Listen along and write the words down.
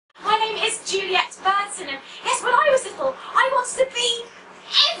synonym. Yes, when I was little, I wanted to be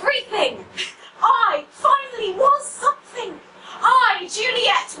everything. I finally was something. I,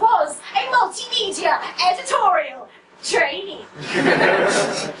 Juliette, was a multimedia editorial trainee.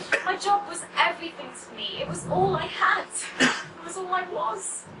 My job was everything to me. It was all I had. It was all I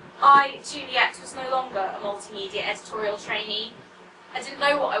was. I, Juliette, was no longer a multimedia editorial trainee. I didn't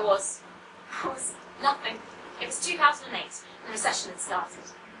know what I was. I was nothing. It was 2008, and the recession had started.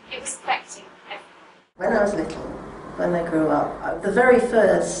 It was affecting everything. When I was little, when I grew up, the very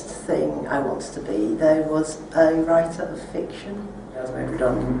first thing I wanted to be, there was a writer of fiction. I was made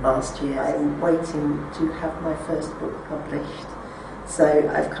redundant last year. I'm waiting to have my first book published, so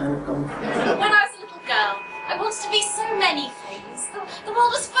I've kind of gone for it. When I was a little girl, I wanted to be so many things. The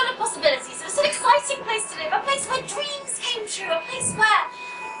world was full of possibilities. It was an exciting place to live, a place where dreams came true, a place where,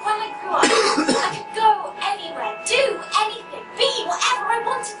 when I grew up, I could go anywhere, do anything, be whatever I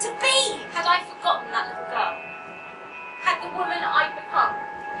wanted to be. Had I forgotten that little girl? Had the woman I'd become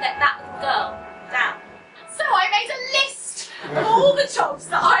let that little girl down? So I made a list of all the jobs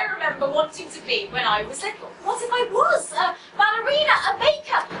that I remember wanting to be when I was little. What if I was a ballerina, a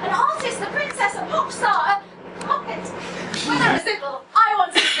baker, an artist, a princess, a pop star, a muppet? When I was little, I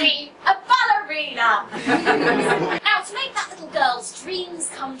wanted to be a ballerina. Now, to make that little girl's dreams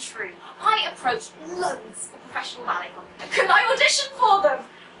come true, I approached loads of professional ballet companies. Could I audition for them?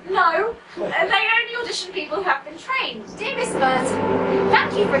 No, they only audition people who have been trained. Dear Miss Burton,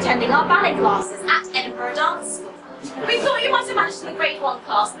 thank you for attending our ballet classes at Edinburgh Dance School. We thought you might have managed in the grade 1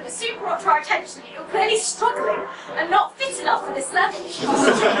 class, but it soon brought to our attention that you were clearly struggling and not fit enough for this level.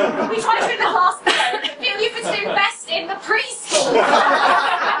 We tried you in the class below, but feel you fitted in best in the preschool.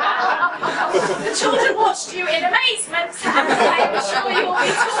 The children watched you in amazement, and I am sure you will be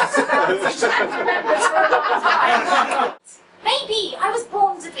talked about and remembered for a long time. Maybe I was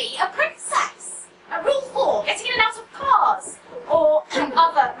born to be a princess. A Rule 4, getting in and out of cars, or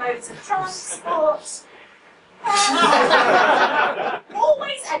other modes of transport.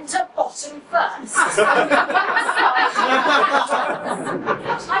 Always enter bottom first.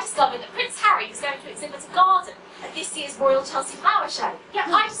 I discovered that Prince Harry was going to exhibit a garden at this year's Royal Chelsea Flower Show. Yeah,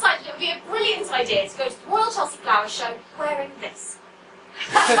 I decided it would be a brilliant idea to go to the Royal Chelsea Flower Show wearing this.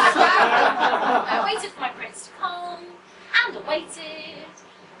 I waited for my prince to come, and I waited,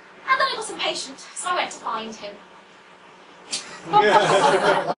 and then I got impatient, so I went to find him.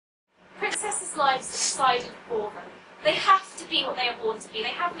 Princesses' lives are decided for them. They have to be what they are born to be. They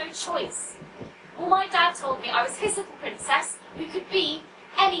have no choice. Well, my dad told me I was his little princess who could be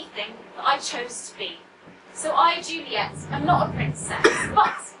anything that I chose to be. So I, Juliette, am not a princess,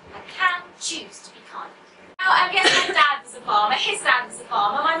 but I can choose to be kind. Now, I guess my dad was a farmer, his dad was a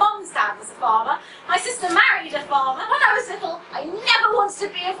farmer, my mum's dad was a farmer, my sister married a farmer. When I was little, I never wanted to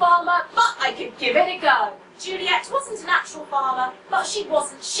be a farmer, but I could give it a go. Juliette wasn't a natural farmer, but she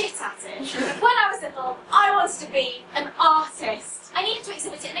wasn't shit at it. When I was little, I wanted to be an artist. I needed to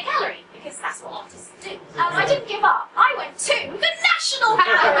exhibit it in a gallery, because that's what artists do. I didn't give up. I went to the National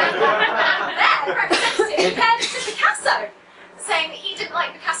Gallery. There, representative compared to Picasso, saying that he didn't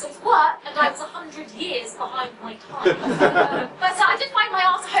like Picasso's work, and I was 100 years behind my time. But I did find my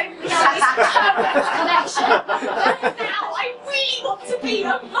art home in the gallery's perfect collection. But now I really want to be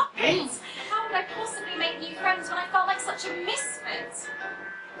a Muppet. How would I possibly make new friends when I felt like such a misfit?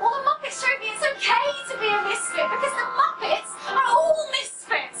 Well, the Muppets showed me it's okay to be a misfit, because the Muppets are all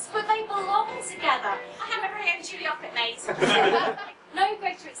misfits, but they belong together. I had my very own Julie Muppet made. No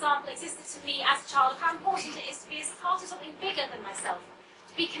greater example existed to me as a child of how important it is to be as part of something bigger than myself,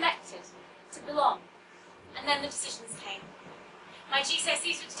 to be connected, to belong. And then the decisions came. My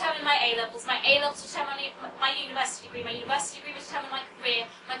GCSEs would determine my A-levels would determine my university degree would determine my career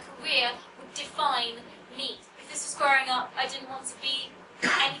would define me. If this was growing up, I didn't want to be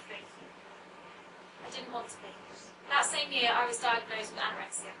anything. I didn't want to be. That same year, I was diagnosed with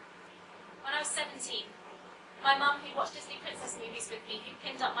anorexia. When I was 17, my mum, who watched Disney princess movies with me, who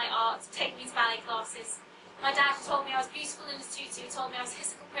pinned up my art, taken me to ballet classes. My dad, who told me I was beautiful in his tutu, told me I was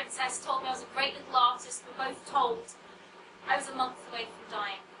his little princess, told me I was a great little artist, were both told I was a month away from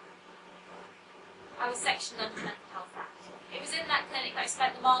dying. I was sectioned under the Mental Health Act. It was in that clinic that I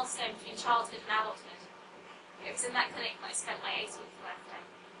spent the milestone between childhood and adulthood. It was in that clinic that I spent my 18th birthday.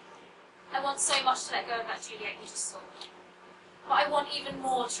 I want so much to let go of that Juliette you just saw. But I want even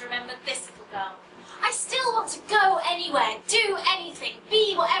more to remember this little girl. I still want to go anywhere, do anything,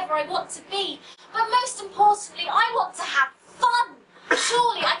 be whatever I want to be. But most importantly, I want to have fun.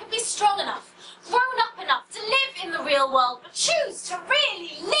 Surely I can be strong enough, grown up enough to live in the real world, but choose to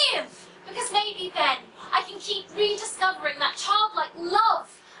really live. Because maybe then I can keep rediscovering that childlike love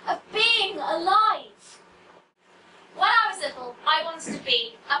of being alive. wanted to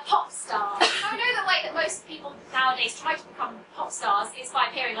be a pop star. I know the way that most people nowadays try to become pop stars is by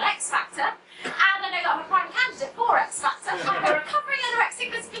appearing on X Factor, and I know that I'm a prime candidate for X Factor. I'm a recovering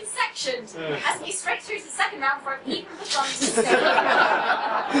anorexic that's been sectioned, as me straight through to the second round before I've even begun to sing.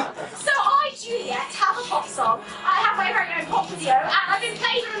 So I, Juliette, have a pop song. I have my very own pop video, and I've been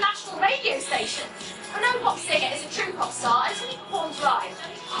played on a national radio station. But no pop singer is a true pop star until he performs live.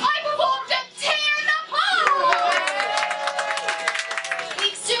 I performed at Tear in the Park!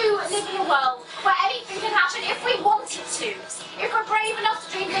 We do live in a world where anything can happen if we wanted to. If we're brave enough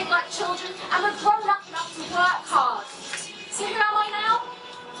to dream big like children and we're grown up enough to work hard. So who am I now?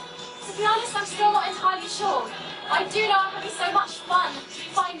 To be honest, I'm still not entirely sure. I do know I'm having so much fun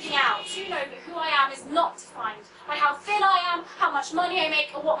finding out. I do know that who I am is not defined by how thin I am, how much money I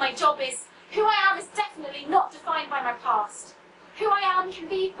make, or what my job is. Who I am is definitely not defined by my past. Who I am can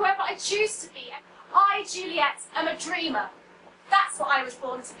be whoever I choose to be. I, Juliette, am a dreamer. That's what I was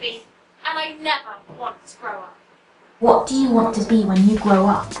born to be, and I never want to grow up. What do you want to be when you grow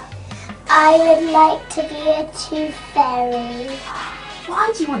up? I would like to be a tooth fairy.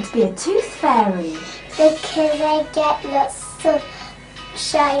 Why do you want to be a tooth fairy? Because I get lots of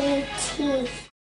shiny teeth.